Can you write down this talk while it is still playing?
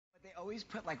always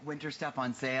put like winter stuff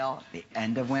on sale at the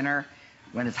end of winter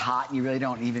when it's hot and you really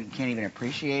can't even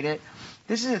appreciate it.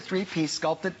 This is a 3-piece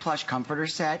sculpted plush comforter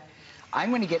set. I'm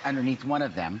going to get underneath one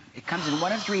of them. It comes in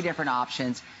one of 3 different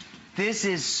options. This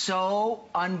is so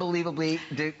unbelievably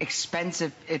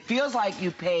expensive. It feels like you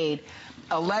paid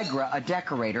Allegra, a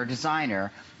decorator,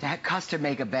 designer, to custom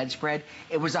make a bedspread.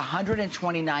 It was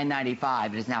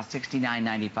 $129.95. It is now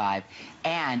 $69.95,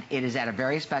 and it is at a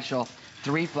very special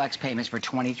 3 flex payments for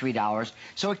 $23.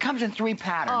 So it comes in 3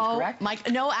 patterns, correct? Mike,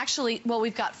 no, actually, well,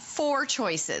 we've got 4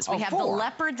 choices. We have 4. The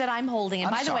leopard that I'm holding. And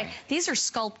by the way, these are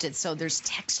sculpted, so there's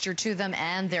texture to them,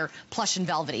 and they're plush and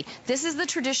velvety. This is the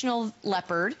traditional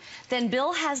leopard. Then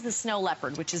Bill has the snow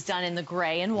leopard, which is done in the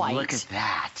gray and white. Look at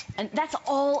that. And that's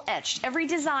all etched. Every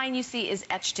design you see is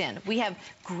etched in. We have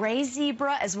gray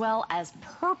zebra as well as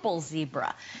purple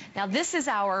zebra. Now, this is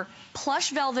our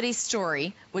plush velvety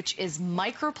story, which is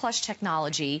micro plush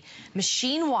technology,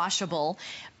 machine washable,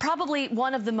 probably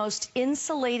one of the most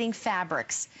insulating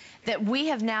fabrics that we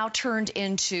have now turned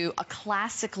into a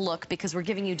classic look because we're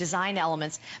giving you design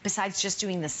elements besides just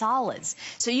doing the solids.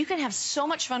 So you can have so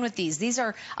much fun with these. These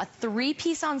are a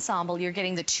 3-piece ensemble. You're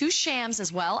getting the 2 shams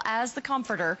as well as the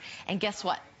comforter. And guess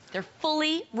what? They're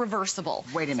fully reversible.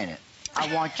 Wait a minute.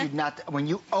 I want you not to,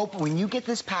 when you get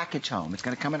this package home, it's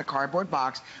going to come in a cardboard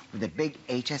box with a big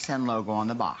HSN logo on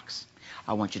the box.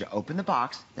 I want you to open the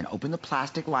box, then open the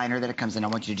plastic liner that it comes in. I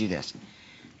want you to do this.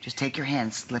 Just take your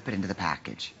hand, slip it into the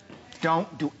package.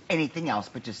 Don't do anything else,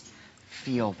 but just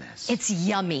feel this. It's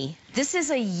yummy. This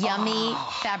is a yummy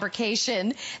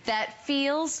fabrication that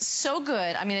feels so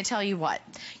good. I'm going to tell you what.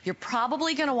 You're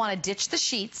probably going to want to ditch the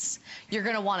sheets. You're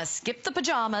going to want to skip the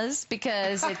pajamas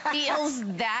because it feels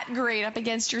that great up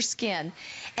against your skin.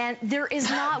 And there is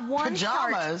not one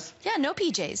pajamas? Yeah, no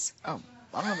PJs. Oh,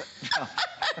 I don't know. Oh.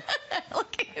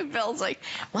 Look at Bill's like,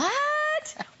 what?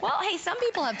 Well, hey, some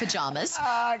people have pajamas.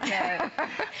 Okay.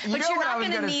 But you're not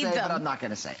going to need them. But I'm not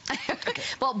going to say. Okay.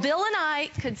 Well, Bill and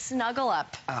I could snuggle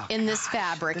up in this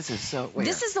fabric. This is so weird.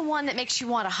 This is the one that makes you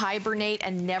want to hibernate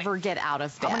and never get out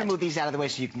of bed. I'm going to move these out of the way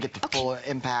so you can get the full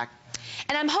impact.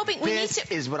 And I'm hoping we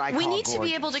need to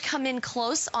be able to come in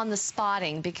close on the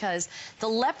spotting because the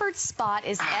leopard spot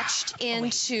is etched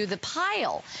into the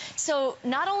pile. So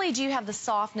not only do you have the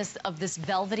softness of this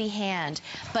velvety hand,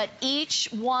 but each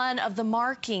one of the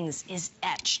markings is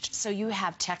etched. So you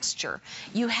have texture.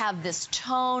 You have this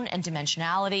tone and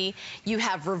dimensionality. You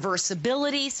have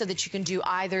reversibility so that you can do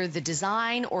either the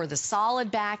design or the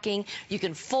solid backing. You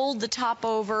can fold the top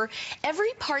over.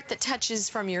 Every part that touches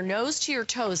from your nose to your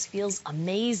toes feels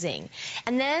amazing.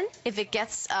 And then if it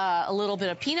gets a little bit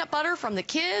of peanut butter from the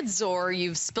kids or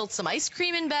you've spilled some ice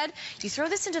cream in bed, you throw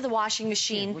this into the washing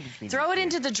machine, throw it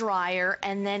into the dryer,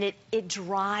 and then it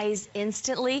dries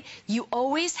instantly. You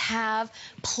always have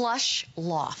plush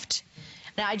loft.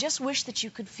 Now, I just wish that you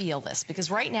could feel this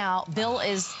because right now, Bill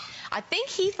is, I think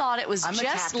he thought it was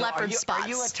just leopard spots. Are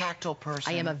you a tactile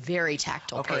person? I am a very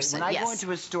tactile person, when I go into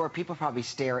a store, people probably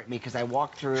stare at me because I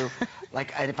walk through,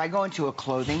 like, if I go into a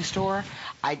clothing store,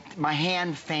 my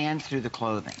hand fans through the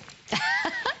clothing.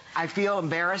 I feel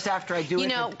embarrassed after I do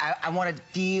it. I want to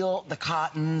feel the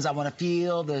cottons. I want to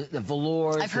feel the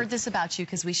velours. I've heard this about you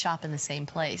because we shop in the same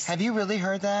place. Have you really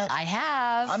heard that? I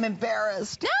have. I'm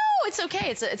embarrassed. No, it's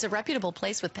okay. It's a reputable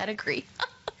place with pedigree.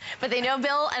 But they know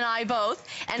Bill and I both.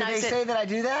 And Did they say that I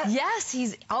do that? Yes.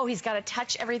 He's got to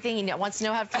touch everything. He wants to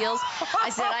know how it feels.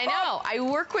 I said, I know. I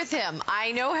work with him.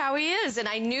 I know how he is. And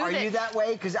I knew Are you that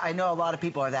way? Because I know a lot of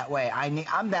people are that way.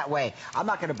 I'm that way. I'm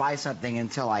not going to buy something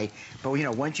until but you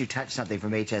know, once you touch something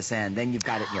from HSN, then you've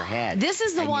got it in your head. This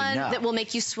is the one that will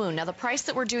make you swoon. Now, the price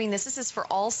that we're doing this is for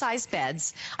all size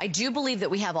beds. I do believe that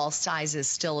we have all sizes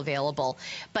still available.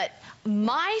 But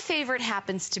my favorite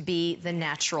happens to be the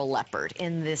natural leopard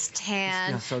in this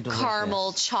tan,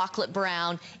 caramel, chocolate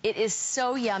brown. It is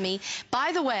so yummy.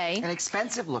 By the way, and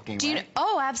expensive looking, right?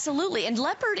 Oh, absolutely. And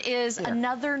leopard is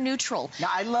another neutral. Now,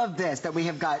 I love this, that we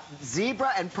have got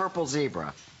zebra and purple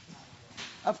zebra.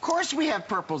 Of course we have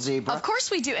purple zebra. Of course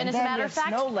we do. And as a matter of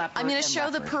fact, I'm going to show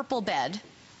the purple bed.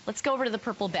 Let's go over to the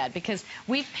purple bed because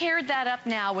we've paired that up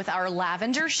now with our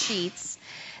lavender sheets.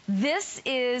 This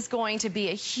is going to be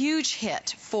a huge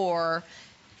hit for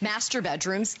master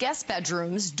bedrooms, guest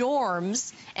bedrooms,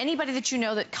 dorms, anybody that you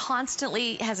know that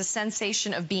constantly has a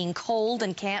sensation of being cold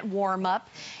and can't warm up.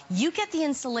 You get the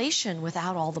insulation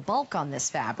without all the bulk on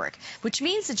this fabric, which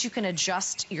means that you can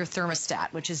adjust your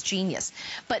thermostat, which is genius.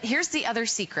 But here's the other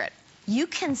secret. You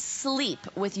can sleep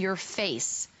with your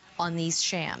face on these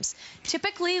shams.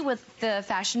 Typically with the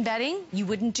fashion bedding, you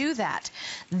wouldn't do that.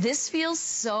 This feels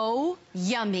so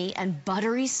yummy and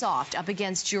buttery soft up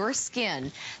against your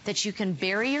skin that you can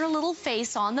bury your little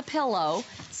face on the pillow,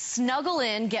 snuggle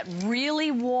in, get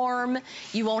really warm.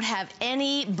 You won't have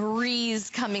any breeze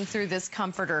coming through this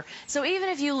comforter. So even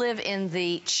if you live in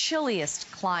the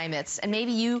chilliest climates, and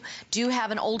maybe you do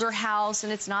have an older house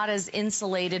and it's not as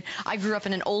insulated. I grew up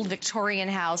in an old Victorian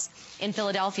house in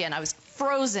Philadelphia, and I was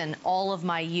frozen all of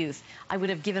my youth. I would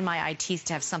have given my eye teeth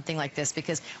to have something like this,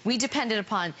 because we depended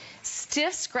upon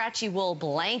stiff, scratchy wool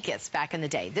blankets back in the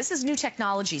day. This is new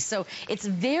technology, so it's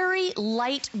very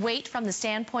lightweight from the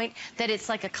standpoint that it's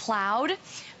like a cloud,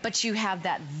 but you have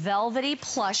that velvety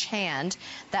plush hand,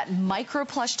 that micro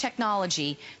plush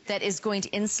technology that is going to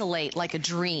insulate like a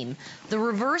dream. The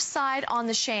reverse side on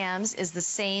the shams is the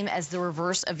same as the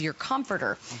reverse of your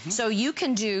comforter. So you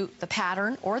can do the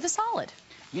pattern or the solid.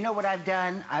 You know what I've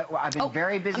done? I've been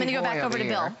very busy. I'm going to go back over to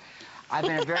Bill. I've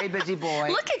been a very busy boy.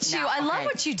 Look at you. Now, I love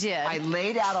what you did. I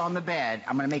laid out on the bed.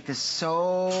 I'm going to make this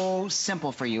so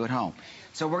simple for you at home.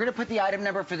 So we're going to put the item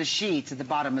number for the sheets at the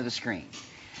bottom of the screen.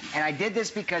 And I did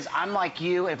this because I'm like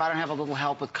you. If I don't have a little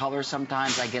help with colors,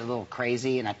 sometimes I get a little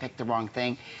crazy and I pick the wrong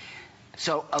thing.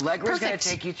 So Allegra's going to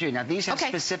take you through. Now, these have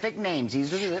specific names.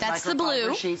 These are the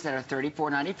microfiber sheets that are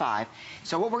 $34.95.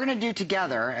 So what we're going to do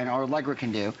together, and Allegra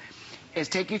can do, is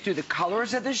take you through the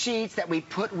colors of the sheets that we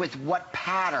put with what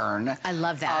pattern. I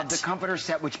love that. Of the comforter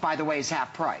set, which, by the way, is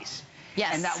half price.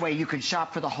 Yes. And that way you can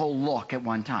shop for the whole look at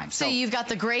one time. So you've got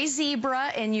the gray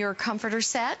zebra in your comforter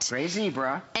set. Gray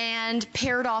zebra. And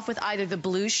paired off with either the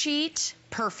blue sheet.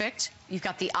 Perfect. You've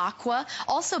got the aqua.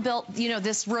 Also built, you know,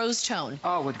 this rose tone.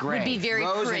 Oh, with gray. Would be very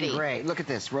rose pretty. And gray. Look at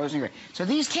this, rose and gray. So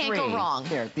these can't go wrong.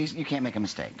 Here, these you can't make a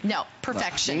mistake. No,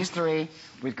 perfection. Look, these three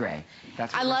with gray.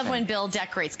 That's what I love when Bill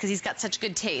decorates because he's got such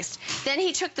good taste. Then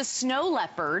he took the snow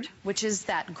leopard, which is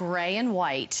that gray and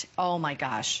white. Oh my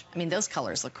gosh. I mean, those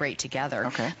colors look great together.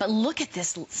 Okay. But look at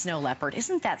this snow leopard.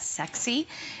 Isn't that sexy?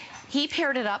 He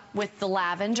paired it up with the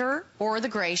lavender or the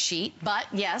gray sheet, but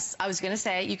yes, I was going to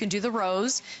say you can do the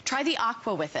rose. Try the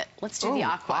aqua with it. Let's do the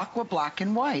aqua. Aqua, black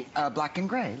and white, black and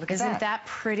gray. Look at that. Isn't that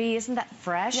pretty? Isn't that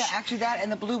fresh? Yeah, actually that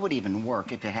and the blue would even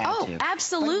work if it had to. Oh,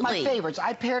 absolutely. But my favorites,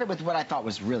 I paired it with what I thought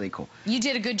was really cool. You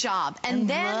did a good job. And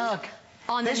then look.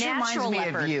 on the this natural reminds me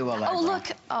leopard. Of you, Allegra. Oh, look.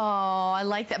 Oh, I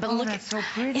like that. But look that's at so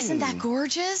pretty. Isn't that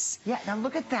gorgeous? Yeah, now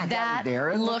look at that. That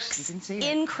there. looks you can see it.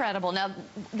 incredible. Now,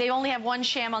 they only have one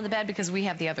sham on the bed because we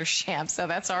have the other sham, so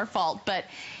that's our fault. But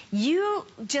you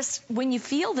just, when you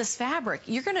feel this fabric,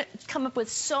 you're going to come up with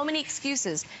so many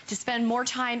excuses to spend more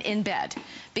time in bed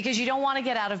because you don't want to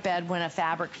get out of bed when a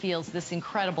fabric feels this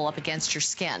incredible up against your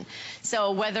skin.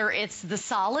 So whether it's the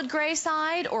solid gray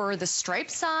side or the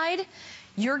striped side,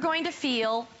 you're going to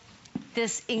feel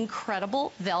this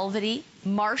incredible velvety,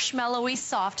 marshmallowy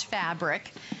soft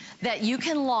fabric that you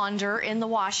can launder in the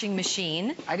washing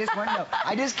machine. I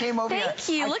just came over here. Thank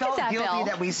you. Look at that, Bill. I felt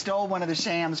guilty that we stole one of the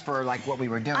shams for like what we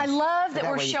were doing. I love that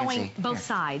we're showing both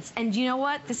sides. And you know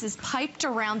what? This is piped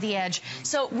around the edge.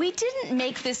 So we didn't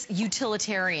make this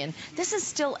utilitarian. This is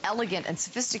still elegant and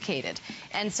sophisticated.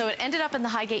 And so it ended up in the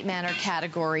Highgate Manor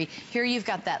category. Here you've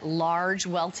got that large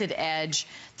welted edge.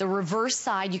 The reverse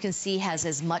side you can see has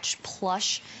as much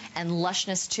plush and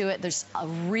lushness to it. There's a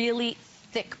really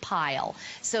thick pile.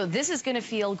 So this is going to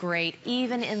feel great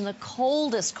even in the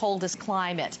coldest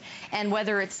climate. And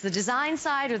whether it's the design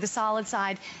side or the solid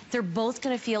side, they're both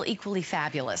going to feel equally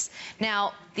fabulous.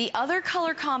 Now, the other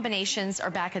color combinations are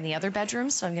back in the other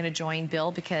bedrooms, so I'm going to join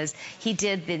Bill because he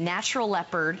did the natural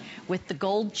leopard with the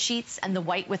gold sheets and the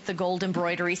white with the gold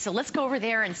embroidery. So let's go over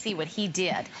there and see what he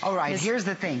did. All right, here's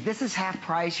the thing. This is half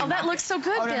price. Oh, that looks so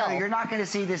good, Bill. No, you're not going to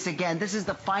see this again. This is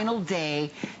the final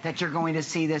day that you're going to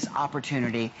see this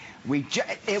opportunity.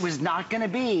 It was not going to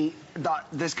be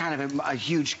this kind of a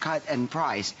huge cut in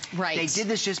price. Right. They did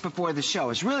this just before the show.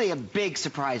 It's really a big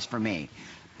surprise for me.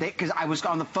 Because I was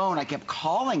on the phone, I kept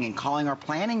calling our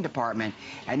planning department,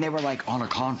 and they were like on a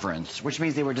conference, which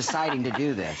means they were deciding to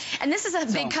do this. And this is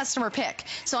a big customer pick.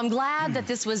 So I'm glad that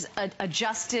this was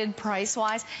adjusted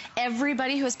price-wise.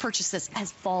 Everybody who has purchased this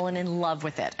has fallen in love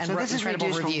with it and wrote incredible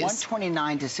reviews. So this is reduced from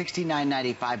 $129 to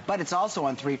 $69.95, but it's also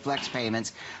on 3 flex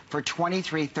payments for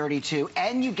 $23.32,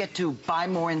 and you get to buy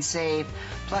more and save.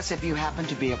 Plus, if you happen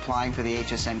to be applying for the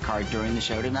HSN card during the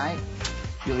show tonight,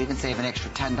 you'll even save an extra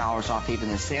 $10 off even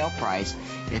the sale price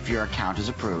if your account is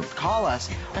approved. Call us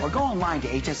or go online to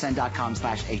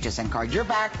hsn.com/HSN card. You're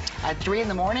back at 3 in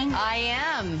the morning? I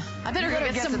am. I better go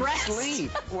get some rest.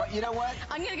 Sleep. Well, you know what?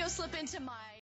 I'm going to go slip into my...